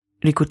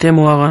Likutey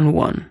Moharan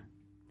 1,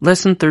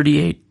 Lesson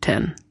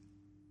 38:10.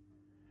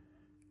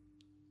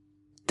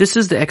 This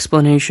is the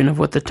explanation of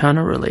what the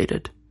Tana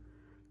related.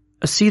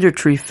 A cedar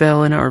tree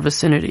fell in our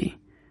vicinity.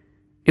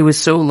 It was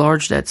so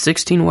large that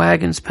 16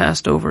 wagons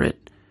passed over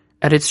it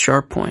at its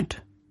sharp point.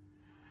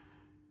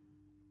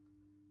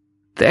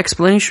 The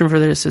explanation for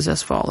this is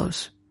as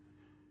follows.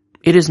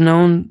 It is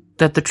known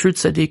that the true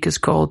tzaddik is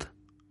called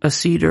a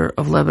cedar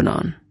of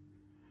Lebanon.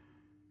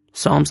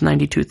 Psalms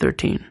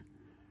 92:13.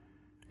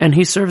 And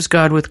he serves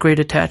God with great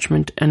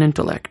attachment and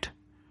intellect.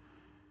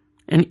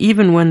 And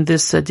even when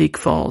this tzaddik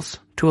falls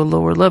to a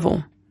lower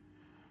level,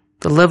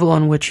 the level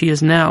on which he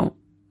is now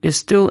is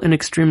still an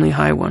extremely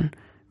high one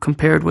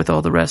compared with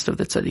all the rest of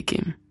the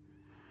tzaddikim.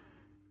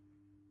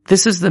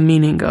 This is the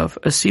meaning of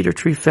a cedar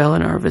tree fell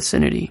in our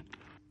vicinity,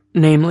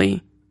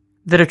 namely,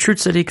 that a true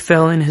tzaddik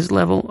fell in his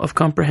level of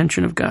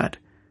comprehension of God,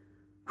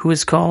 who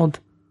is called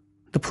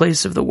the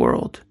place of the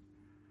world,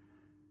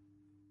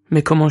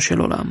 Mekomo shel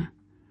olam.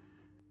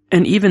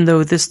 And even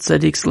though this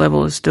tzaddik's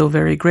level is still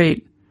very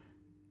great,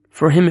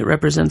 for him it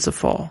represents a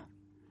fall.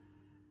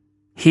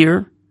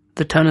 Here,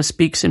 the Tana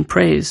speaks in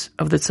praise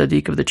of the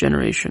tzaddik of the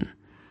generation.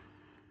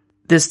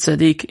 This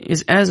tzaddik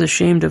is as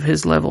ashamed of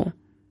his level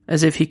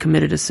as if he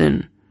committed a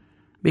sin,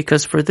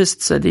 because for this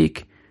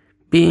tzaddik,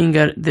 being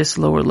at this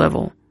lower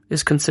level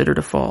is considered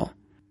a fall.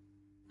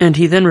 And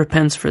he then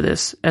repents for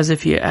this as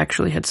if he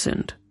actually had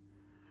sinned.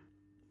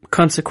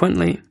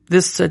 Consequently,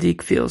 this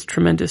tzaddik feels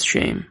tremendous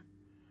shame,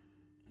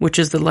 which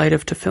is the light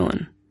of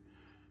tefillin,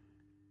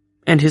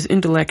 and his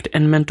intellect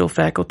and mental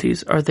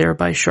faculties are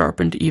thereby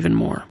sharpened even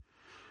more.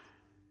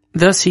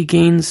 Thus he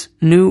gains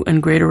new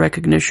and greater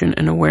recognition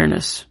and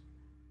awareness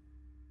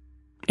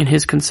in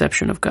his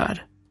conception of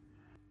God.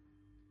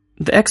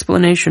 The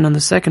explanation on the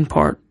second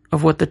part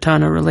of what the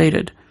Tana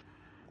related,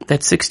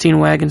 that 16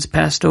 wagons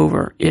passed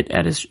over it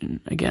at its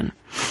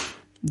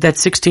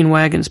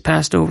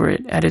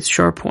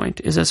sharp point,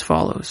 is as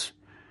follows.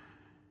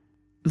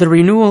 The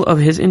renewal of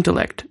his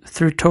intellect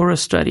through Torah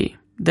study,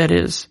 that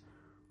is,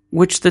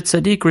 which the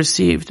tzaddik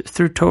received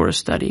through Torah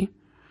study,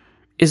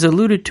 is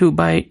alluded to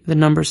by the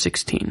number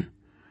 16.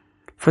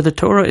 For the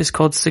Torah is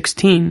called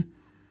 16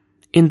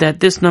 in that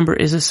this number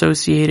is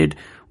associated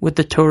with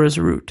the Torah's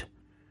root,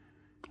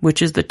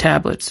 which is the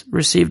tablets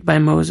received by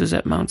Moses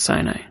at Mount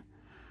Sinai.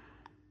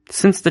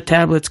 Since the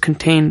tablets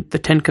contained the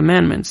 10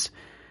 Commandments,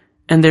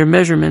 and their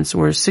measurements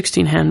were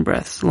 16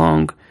 handbreadths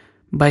long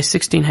by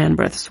 16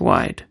 handbreadths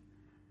wide.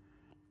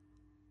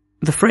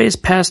 The phrase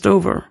passed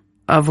over,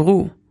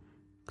 avru,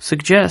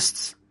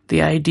 suggests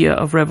the idea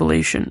of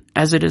revelation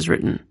as it is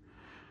written.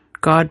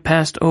 God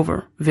passed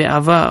over,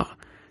 ve'avar,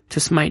 to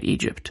smite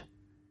Egypt,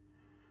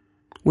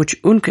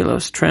 which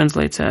Unkelos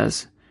translates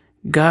as,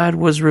 God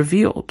was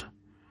revealed.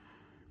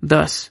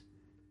 Thus,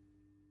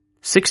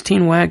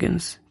 16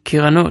 wagons,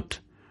 kiranot,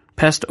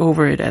 passed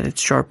over it at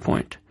its sharp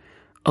point,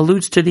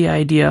 alludes to the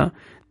idea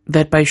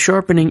that by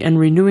sharpening and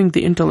renewing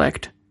the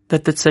intellect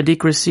that the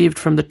tzaddik received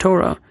from the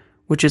Torah,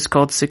 which is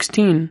called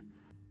 16,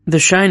 the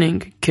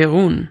shining,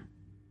 kerun,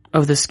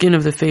 of the skin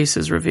of the face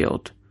is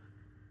revealed.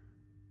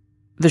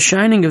 The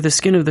shining of the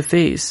skin of the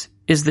face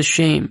is the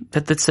shame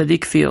that the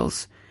tzaddik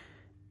feels,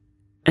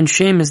 and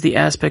shame is the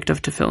aspect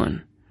of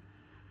tefillin.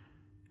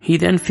 He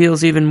then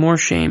feels even more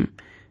shame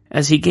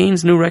as he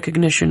gains new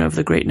recognition of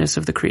the greatness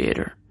of the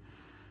Creator.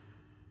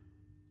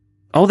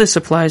 All this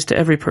applies to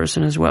every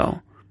person as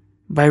well.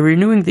 By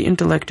renewing the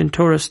intellect in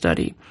Torah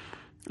study,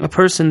 a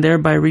person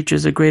thereby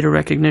reaches a greater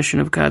recognition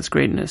of God's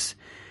greatness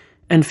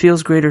and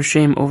feels greater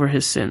shame over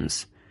his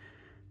sins.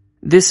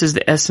 This is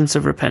the essence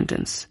of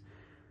repentance.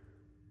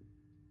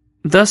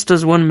 Thus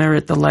does one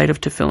merit the light of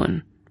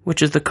tefillin,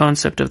 which is the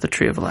concept of the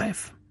tree of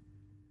life.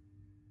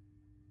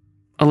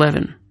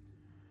 11.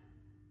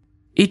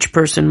 Each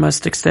person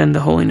must extend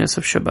the holiness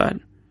of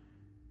Shabbat,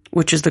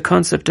 which is the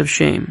concept of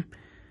shame,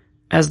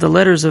 as the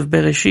letters of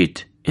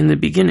Bereshit in the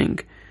beginning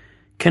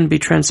can be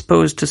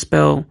transposed to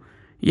spell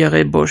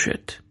Yareh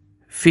Boshet,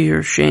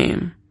 fear,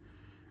 shame,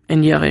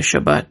 and Yareh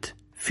Shabbat,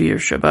 fear,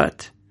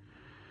 Shabbat.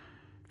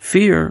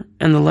 Fear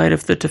and the light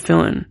of the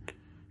tefillin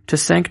to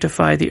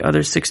sanctify the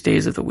other 6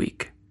 days of the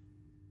week.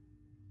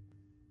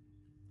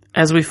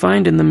 As we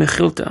find in the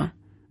Mechilta,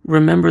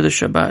 remember the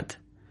Shabbat,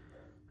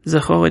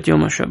 Zachor et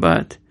Yom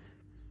HaShabbat,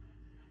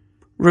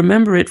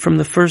 remember it from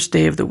the first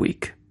day of the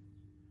week.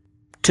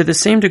 To the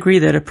same degree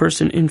that a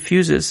person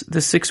infuses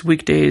the 6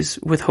 weekdays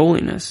with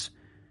holiness,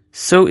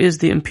 so is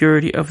the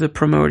impurity of the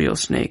primordial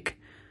snake,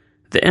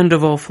 the end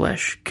of all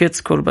flesh,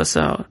 Kitz kol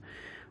basar,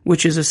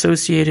 which is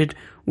associated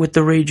with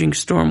the raging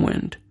storm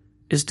wind,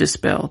 is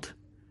dispelled.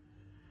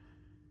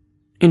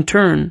 In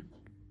turn,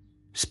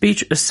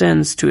 speech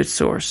ascends to its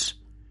source.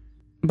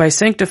 By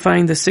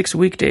sanctifying the 6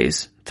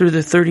 weekdays through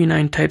the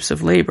 39 types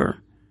of labor,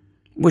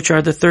 which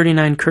are the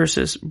 39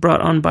 curses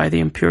brought on by the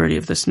impurity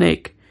of the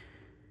snake,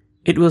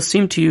 it will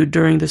seem to you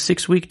during the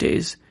 6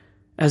 weekdays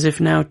as if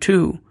now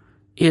too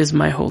is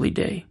my holy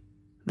day,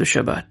 the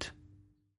Shabbat.